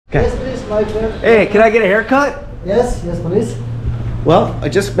Okay. Yes, please, my friend. Hey, can I get a haircut? Yes, yes, please. Well, I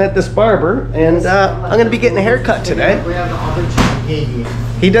just met this barber, and I'm going to be getting a haircut today.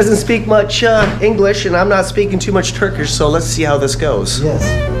 He doesn't speak much English, and I'm not speaking too much Turkish, so let's see how this goes. Yes.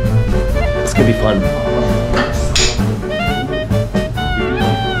 It's going to be fun.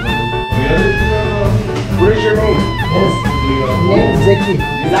 What is your name? Yes. Name Zeki.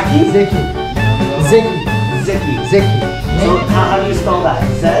 Zeki? Zeki. Zeki. Zeki. Zeki. So how do you spell that?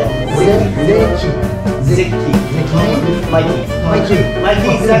 Zeki. Zeki. Mikey. Mikey.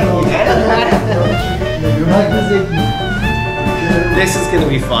 Mikey Zeki. Mikey Zeki. This is going to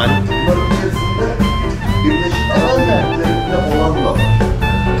be fun.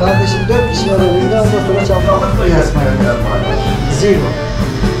 Kardeşim 4 kişi var evinde, ondan sonra çalmak yazmaya. Zero.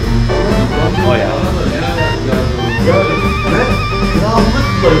 Oh yeah.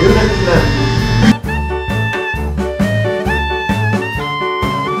 Krallıkla yönetilen.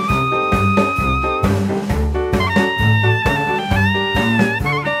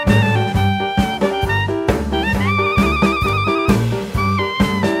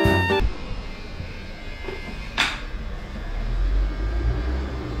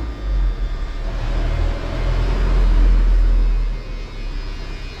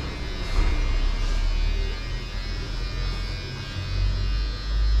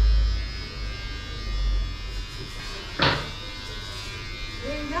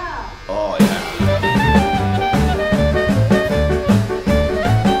 Oh yeah.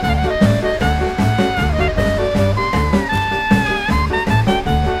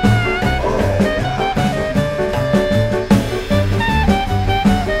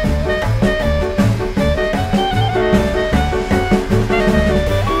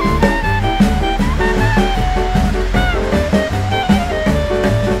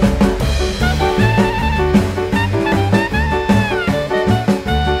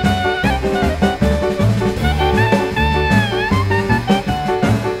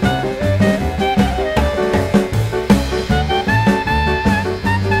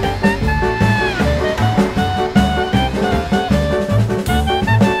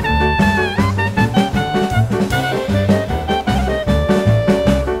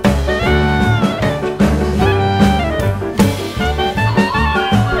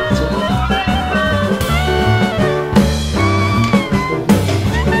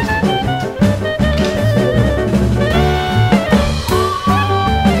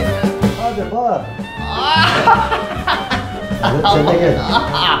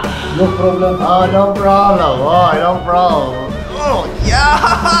 No problem. Oh, no problem. Oh, no problem. Oh, yeah.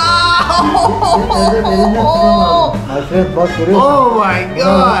 My friend, bak görüyorsun. Oh my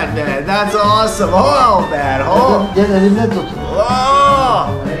God, man. That's awesome. Oh, man. Oh. Gel elimden tut. Oh.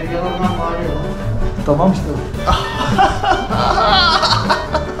 Tamam işte.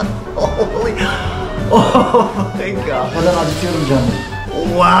 Holy. Oh my God. Arkadan acıtıyorum canım.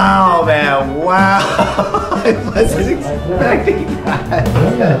 Wow, man. Wow. I wasn't expecting that.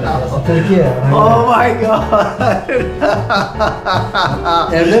 Türkiye. Oh my God.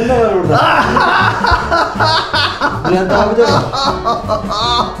 Evlen de var orada. Bülent abi de var.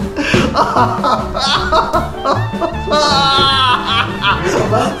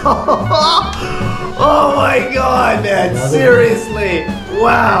 Oh my God, man. Seriously.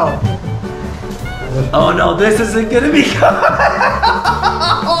 Wow. Oh no, this isn't gonna be good.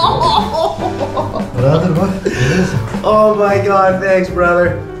 Brother bak. Oh my God, thanks,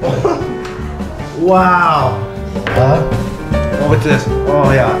 brother. Wow. Oh, what's this?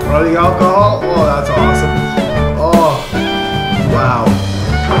 Oh yeah, running alcohol. Oh, that's awesome. Oh, wow.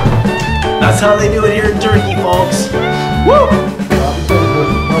 That's how they do it here in Turkey, folks. Woo!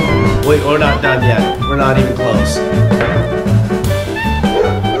 Wait, we're not done yet. We're not even close.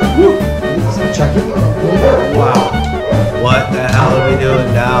 Woo! Wow. What the hell are we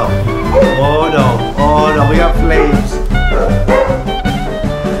doing now? Oh no. Oh no, we got flames.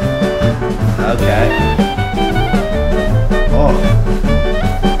 Okay. Oh.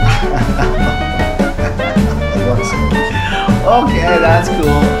 Okay, that's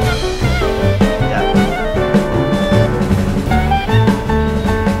cool. Yeah.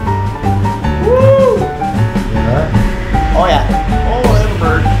 Woo! Yeah. Oh yeah. Oh, little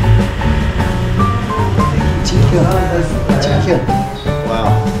bird. Chicken. Wow.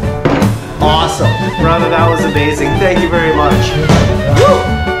 Awesome. Brother, that was amazing. Thank you very much. Woo!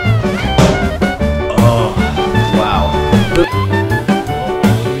 Oh, wow.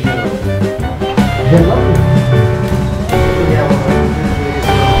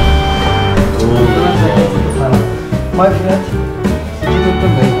 My friend,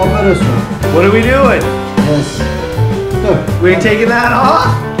 What are we doing? yes. We taking that off?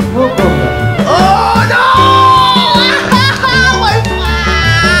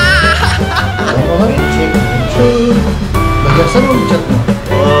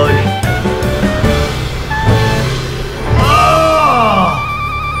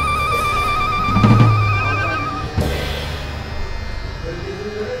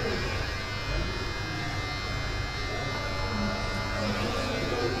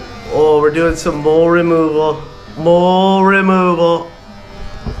 doing some mole removal. Mole removal.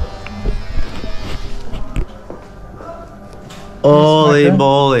 Holy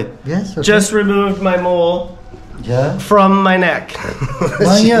moly. Yes, okay. Just removed my mole Yeah. from my neck.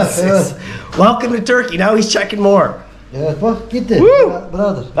 Manyak, Jesus. evet. Welcome to Turkey. Now he's checking more. Evet bak gitti. Woo!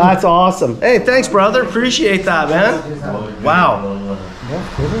 Brother. That's awesome. Hey, thanks, brother. Appreciate that, man. Wow.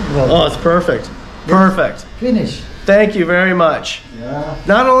 Yeah, brother. Oh, it's perfect. Perfect. Finish. Thank you very much. Yeah.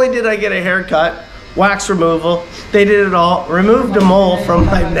 Not only did I get a haircut, wax removal, they did it all, removed a mole from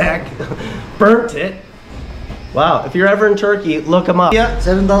my neck, burnt it. Wow, if you're ever in Turkey, look them up. Yeah,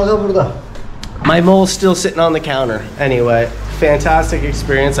 Senin dalga burada. my mole's still sitting on the counter. Anyway, fantastic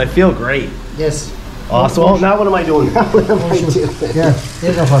experience. I feel great. Yes. Awesome. Oh, now what am I doing? Now what am I doing? Gel.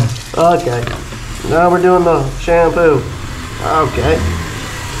 Gel kafanı. Okay. Now we're doing the shampoo. Okay.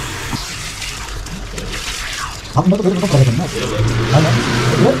 Hamle böyle bir bakar edin. Aynen.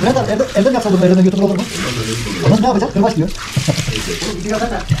 Bülent abi elden yapsa bunu elden YouTube olur mu? Ama ne yapacak? Kırbaç diyor.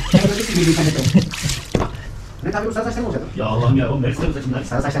 Ne tabii bu sarı saçlar mı olacak? Ya Allah'ım ya, o Mercedes saçından.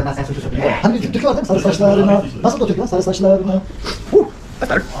 Sarı saçlardan sen suçlusun. Hani bir Türk var değil mi? Sarı saçlarına. Nasıl da Türk lan? Sarı saçlarına.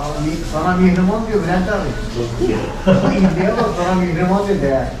 Sana mihrimon diyor Bülent abi. İndiye bak sana mihrimon dedi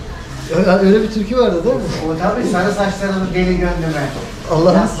ya. Öyle bir türkü vardı değil mi? O tabii sarı saçlarını deli gönlüme.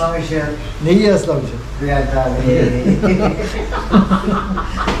 Allah'ım. Yaslamışım Neyi yaslamış? Bülent abi.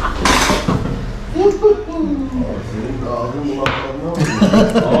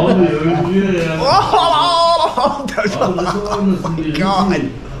 Abi öldürüyor ya. Oh, God.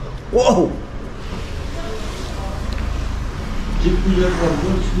 Whoa. Çıkmayacaklar,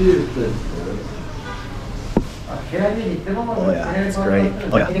 borçlu herifler. Trende gittim ama. Oh yeah, it's great.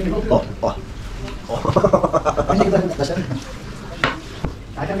 Oh yeah. Oh, oh. Ne kadar taşlar?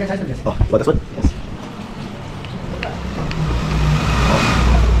 Açam geç açam geç. Oh, what, this one? Yes.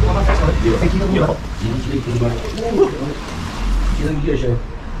 Beautiful. Giden gidiyor aşağıya.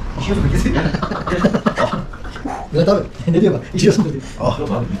 İşiyorsun mu kesin? Bülent abi ne diyor bak? İşiyorsun mu diyor. Oh,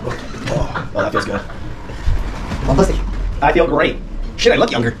 that feels good. Fantastik. I feel great. Shit, I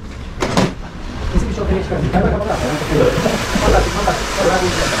look younger. Kesin bir çok deli çıkardım.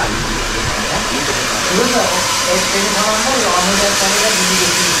 Burada o esprili falan var ya ameliyatlarıyla bizi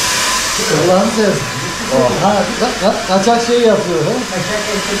geçiyor. Allah'ını seversen. Ha, kaçak şey yapıyor. He? Kaçak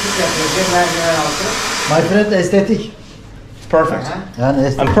estetik yapıyor. Bir merdiven altı. My friend estetik. Perfect. Yani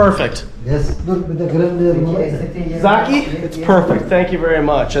estetik. I'm perfect. Yes. Dur bir de krem de yapalım. Zeki, it's perfect. Thank you very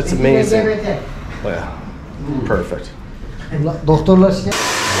much. That's amazing. LGBT. Oh yeah, perfect. Doktorlar şey.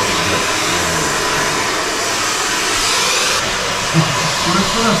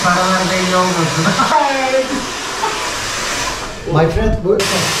 Unuttunuz paralar belli olmasın. My friend bu.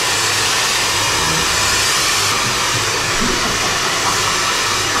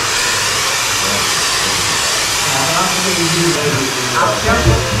 Akşam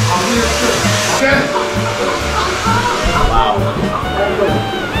alıyorsun. Wow.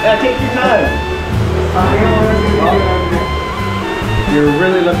 Yeah, take your time. You're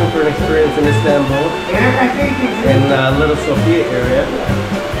really looking for an experience in Istanbul, in Little Sofia area.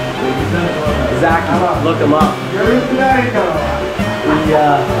 Zeki, look him up.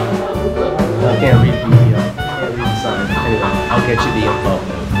 I can't read the sign. Anyway, I'll get you the info.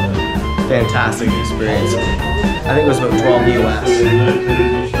 Fantastic experience. I think it was about 12 US.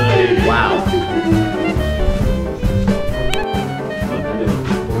 Wow.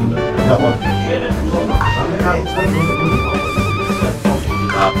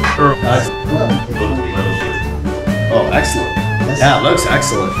 Oh, excellent. Yeah, it looks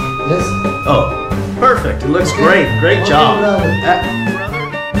excellent. Yes. Oh, perfect. It looks great. Great job.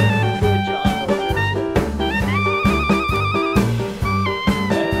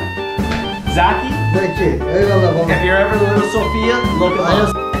 Zeki, Peki. Eyvallah baba. if you're ever in Little Sofia, look at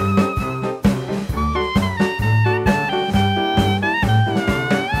us.